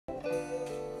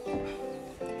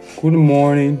Good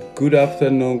morning, good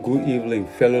afternoon, good evening,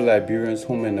 fellow Liberians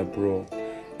home and abroad,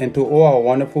 and to all our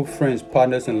wonderful friends,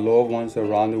 partners, and loved ones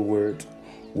around the world.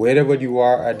 Wherever you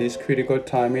are at this critical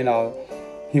time in our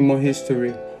human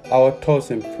history, our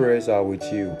thoughts and prayers are with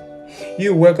you.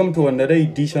 You're welcome to another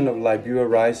edition of Liberia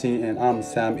Rising, and I'm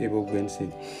Sam-Abel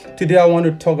Gbinsay. Today I want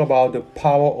to talk about the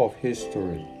power of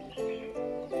history.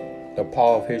 The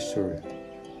power of history.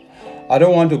 I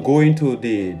don't want to go into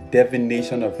the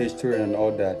definition of history and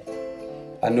all that.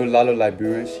 I know a lot of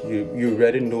Liberians, you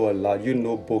already know a lot. You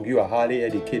know book, you are highly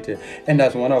educated. And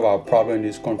that's one of our problems in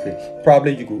this country.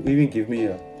 Probably you could even give me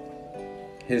a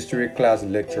history class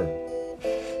lecture.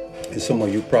 And some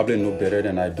of you probably know better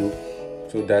than I do.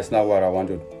 So that's not what I want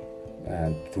to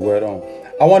dwell on.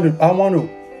 I want to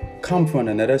come from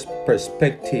another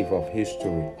perspective of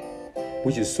history,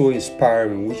 which is so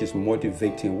inspiring, which is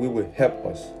motivating, which will help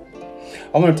us.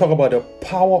 I want to talk about the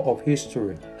power of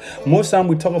history. Most time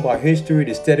we talk about history,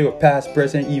 the study of past,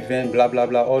 present, event, blah, blah,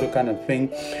 blah, all the kind of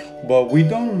thing. But we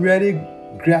don't really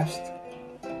grasp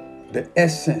the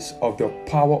essence of the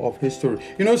power of history.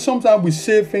 You know, sometimes we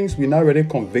say things we're not really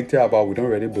convicted about, we don't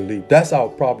really believe. That's our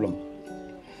problem.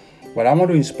 But I want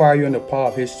to inspire you in the power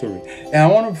of history. And I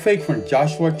want to take from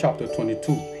Joshua chapter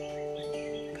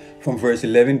 22, from verse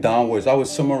 11 downwards. I will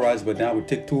summarize, but then I will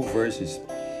take two verses.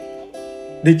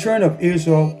 The children of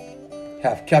Israel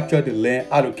have captured the land,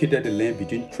 allocated the land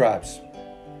between tribes.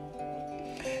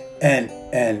 And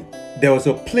there was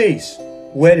a place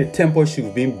where the temple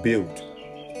should be built.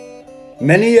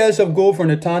 Many years ago, from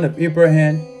the time of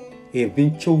Abraham, it had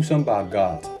been chosen by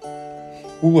God,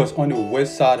 who was on the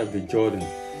west side of the Jordan.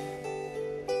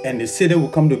 And the city will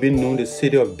come to be known the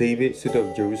city of David, city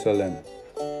of Jerusalem.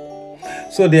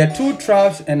 So there are two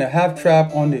tribes and a half tribe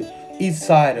on the east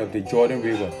side of the Jordan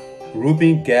River.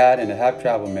 Reuben, Gad, and the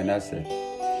half-tribe of Manasseh.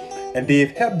 And they've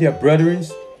helped their brethren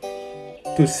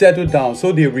to settle down.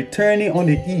 So they're returning on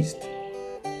the east.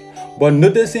 But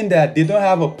noticing that they don't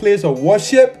have a place of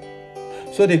worship,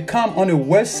 so they come on the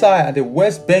west side, at the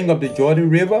west bank of the Jordan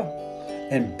River,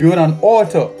 and build an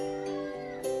altar.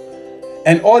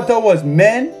 An altar was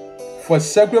meant for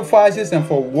sacrifices and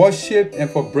for worship and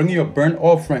for bringing your burnt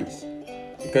offerings,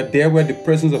 because there where the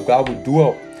presence of God would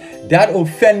dwell. That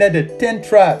offended the 10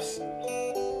 tribes.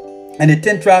 And the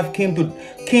 10 tribes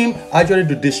came actually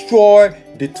to destroy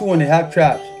the 2.5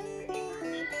 tribes.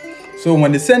 So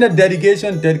when they send a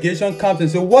delegation comes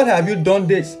and says, what have you done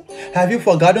this? Have you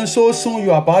forgotten so soon you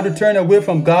are about to turn away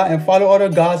from God and follow other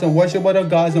gods and worship other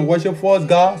gods and worship false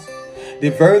gods?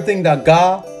 The very thing that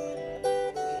God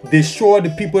destroyed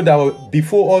the people that were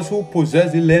before us, who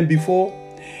possessed the land before.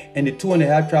 And the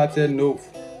 2.5 tribes said, no,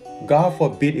 God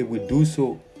forbid if we do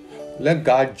so. Let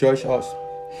God judge us.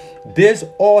 This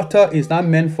altar is not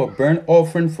meant for burnt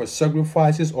offering, for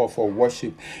sacrifices, or for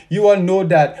worship. You all know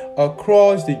that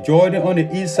across the Jordan on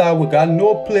the east side, we got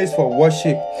no place for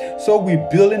worship. So we're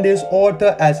building this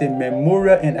altar as a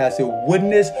memorial and as a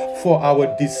witness for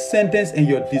our descendants and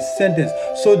your descendants,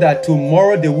 so that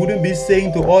tomorrow they wouldn't be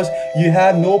saying to us, you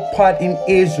have no part in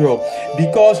Israel.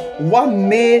 Because what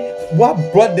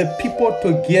brought the people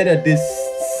together, the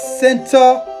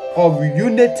center of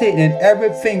unity and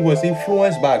everything, was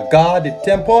influenced by God, the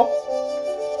temple,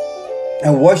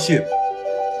 and worship.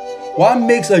 What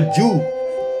makes a Jew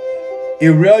a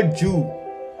real Jew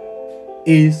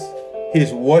is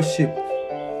his worship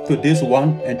to this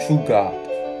one and true God,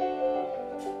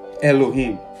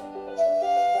 Elohim,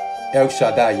 El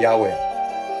Shaddai,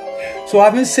 Yahweh. So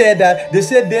having said that, they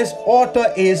said this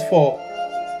altar is for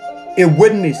a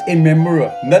witness, a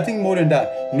memorial, nothing more than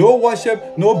that. No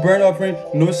worship, no burnt offering,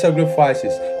 no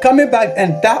sacrifices. Coming back,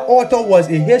 and that altar was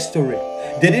a history.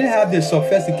 They didn't have the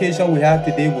sophistication we have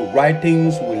today with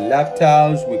writings, with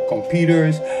laptops, with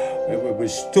computers, with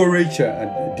storage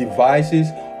devices,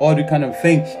 all the kind of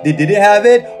thing. They didn't have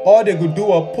it. All they could do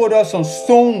was put us on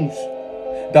stones.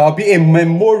 That will be a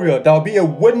memorial. That will be a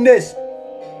witness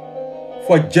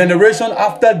for generation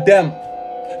after them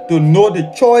to know the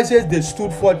choices they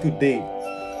stood for today.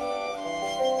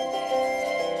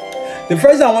 The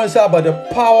first thing I want to say about the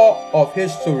power of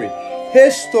history.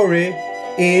 History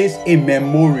is a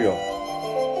memorial.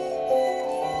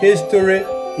 History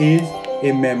is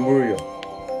a memorial.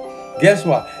 Guess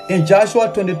what? In Joshua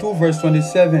 22 verse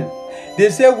 27, they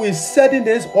say we're setting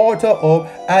this altar up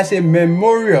as a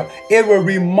memorial. It will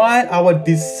remind our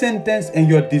descendants and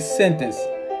your descendants.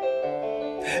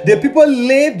 The people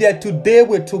live there today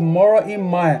with tomorrow in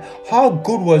mind. How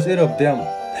good was it of them?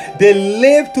 They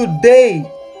live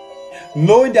today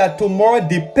knowing that tomorrow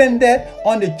depended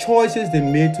on the choices they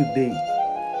made today.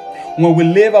 When we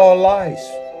live our lives,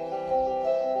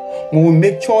 when we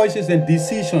make choices and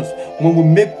decisions, when we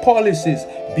make policies,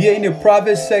 be it in the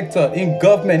private sector, in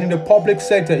government, in the public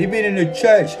sector, even in the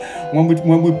church, when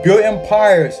we build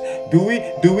empires, do we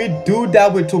do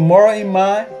that with tomorrow in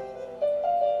mind?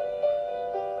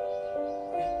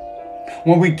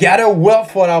 When we gather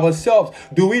wealth for ourselves,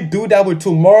 do we do that with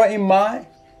tomorrow in mind?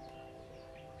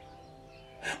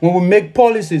 When we make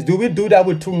policies, do we do that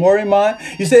with tomorrow in mind?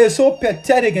 You say it's so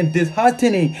pathetic and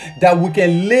disheartening that we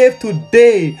can live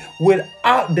today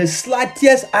without the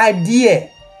slightest idea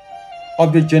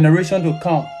of the generation to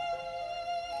come.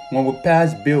 When we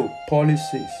pass bill,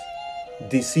 policies,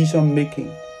 decision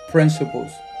making,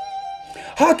 principles.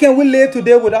 How can we live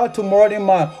today without tomorrow in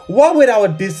mind? What will our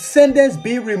descendants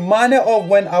be reminded of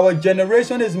when our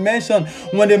generation is mentioned?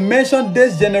 When they mention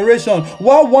this generation,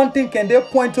 what one thing can they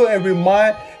point to and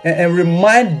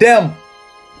remind them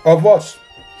of us?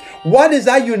 What is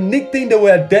that unique thing that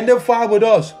will identify with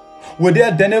us? Will they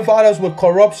identify us with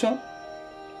corruption,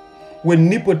 with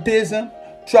nepotism,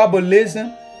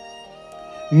 tribalism,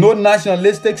 no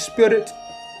nationalistic spirit,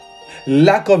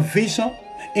 lack of vision,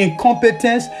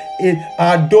 incompetence?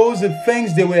 Are those the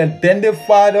things they will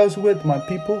identify us with, my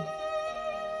people?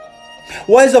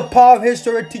 What is the power of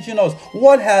history teaching us?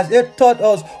 What has it taught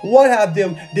us? What have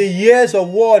the years of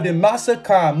war, the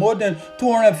massacre, more than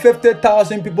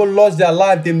 250,000 people lost their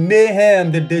life, the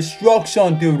mayhem, the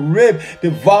destruction, the rape,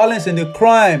 the violence, and the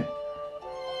crime?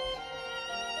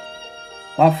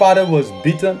 My father was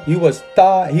beaten, he was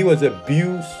starved, he was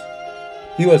abused,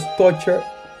 he was tortured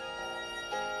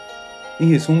in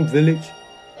his own village.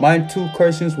 My 2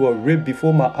 cousins were raped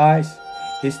before my eyes.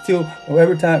 It's still,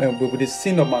 every time, and with the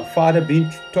sin of my father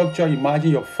being tortured,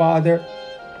 imagine your father,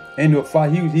 and your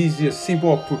father, he's a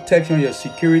symbol of protection, your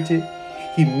security.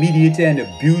 He mediated and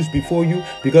abused before you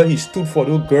because he stood for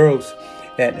those girls.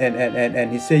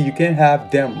 And he said, you can't have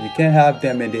them, you can't have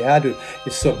them. And they had to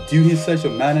subdue him in such a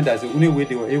manner that's the only way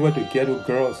they were able to get those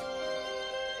girls.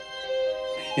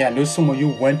 Yeah, I know some of you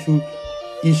went through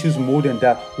issues more than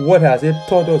that. What has it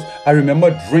taught us? I remember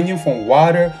drinking from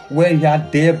water where he had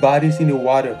dead bodies in the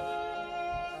water.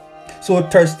 So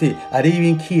thirsty, I didn't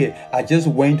even care. I just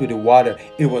went to the water.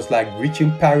 It was like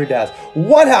reaching paradise.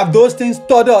 What have those things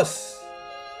taught us?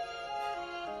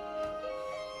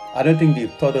 I don't think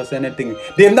they've taught us anything.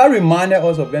 They've not reminded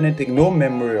us of anything. No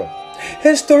memorial.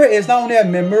 History is not only a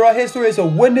memorial, history is a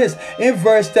witness. In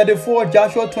verse 34,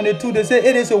 Joshua 22, they say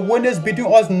it is a witness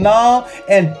between us now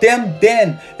and them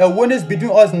then. A witness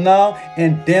between us now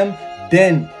and them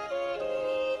then.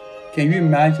 Can you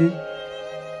imagine?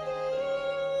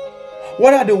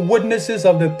 What are the witnesses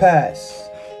of the past?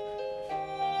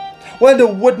 What are the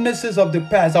witnesses of the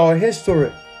past? Our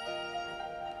history.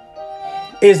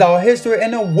 Is our history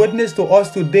any witness to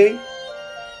us today?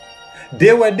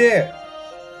 They were there.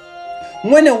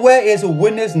 When and where is a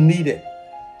witness needed?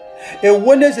 A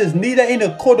witness is needed in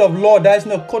a court of law, that is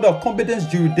in a court of competence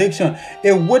jurisdiction.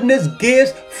 A witness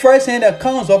gives first-hand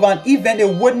accounts of an event, a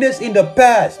witness in the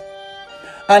past.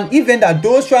 An event that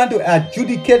those trying to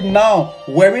adjudicate now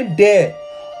weren't there.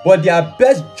 But their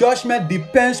best judgment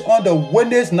depends on the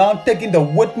witness now taking the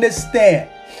witness stand.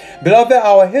 Beloved,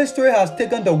 our history has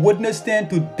taken the witness stand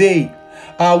today.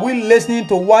 Are we listening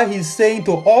to what he's saying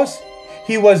to us?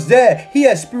 He was there. He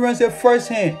experienced it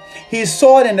firsthand. He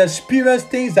saw it and experienced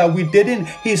things that we didn't.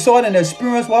 He saw it and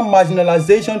experienced what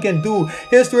marginalization can do.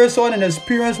 History saw it and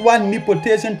experienced what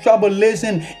nepotism,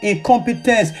 tribalism,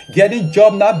 incompetence, getting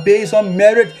job not based on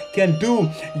merit can do.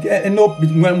 You know,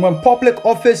 when public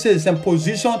offices and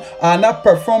positions are not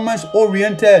performance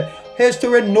oriented,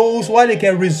 history knows what it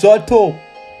can result to.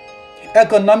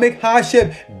 Economic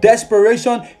hardship,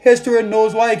 desperation, history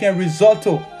knows what it can result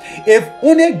to. If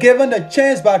only given the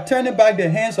chance by turning back the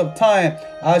hands of time,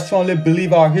 I strongly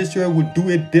believe our history would do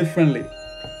it differently.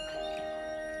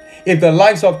 If the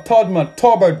likes of Todman,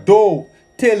 Tolbert, Doe,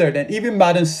 Taylor, and even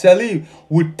Madam Salih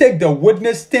would take the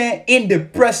witness stand in the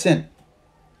present,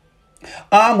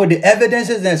 armed with the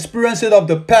evidences and experiences of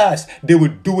the past, they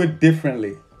would do it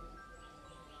differently.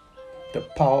 The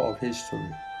power of history.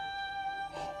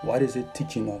 What is it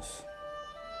teaching us?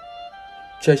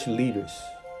 Church leaders,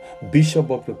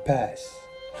 bishop of the past,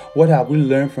 what have we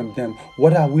learned from them?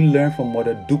 What have we learned from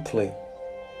Mother Dukley?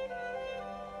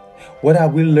 What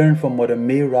have we learned from Mother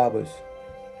May Roberts?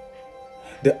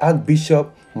 The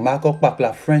Archbishop Michael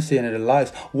Pakla Francis and the likes.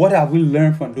 What have we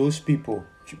learned from those people?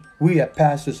 We are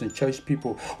pastors and church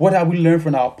people. What have we learned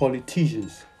from our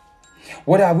politicians?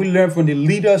 What have we learned from the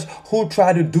leaders who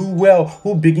try to do well,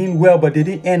 who begin well, but they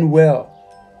didn't end well?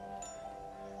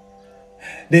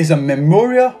 There's a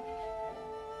memorial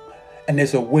and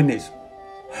there's a witness.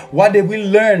 What did we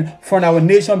learn from our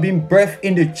nation being birthed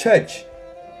in the church?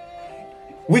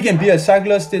 We can be a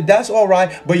secular state, that's all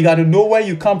right, but you got to know where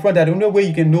you come from. That's the only way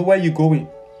you can know where you're going.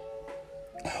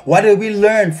 What did we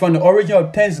learn from the origin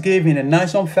of Thanksgiving and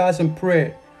national fast and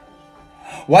prayer?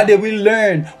 What did we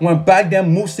learn when back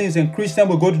then Muslims and Christians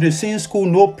would go to the same school,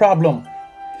 no problem?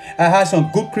 I had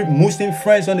some good Muslim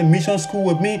friends on the mission school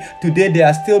with me. Today they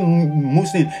are still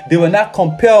Muslim. They were not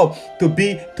compelled to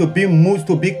be Muslims,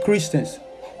 to be Christians.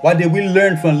 What did we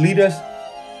learn from leaders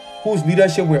whose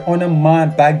leadership were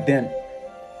undermined back then?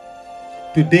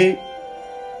 Today,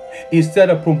 instead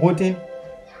of promoting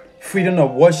freedom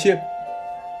of worship,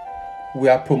 we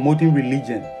are promoting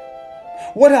religion.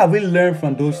 What have we learned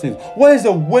from those things? What is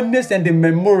the witness and the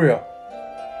memorial?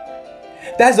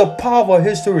 That's the power of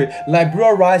history.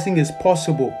 Liberal rising is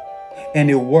possible and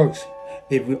it works.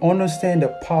 If we understand the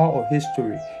power of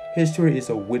history, history is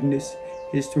a witness,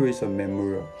 history is a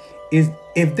memorial.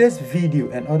 If this video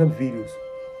and other videos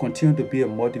continue to be a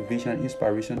motivation,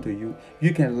 inspiration to you,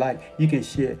 you can like, you can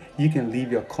share, you can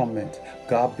leave your comment.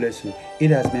 God bless you.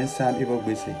 It has been Sam-Abel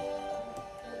Gbinsay.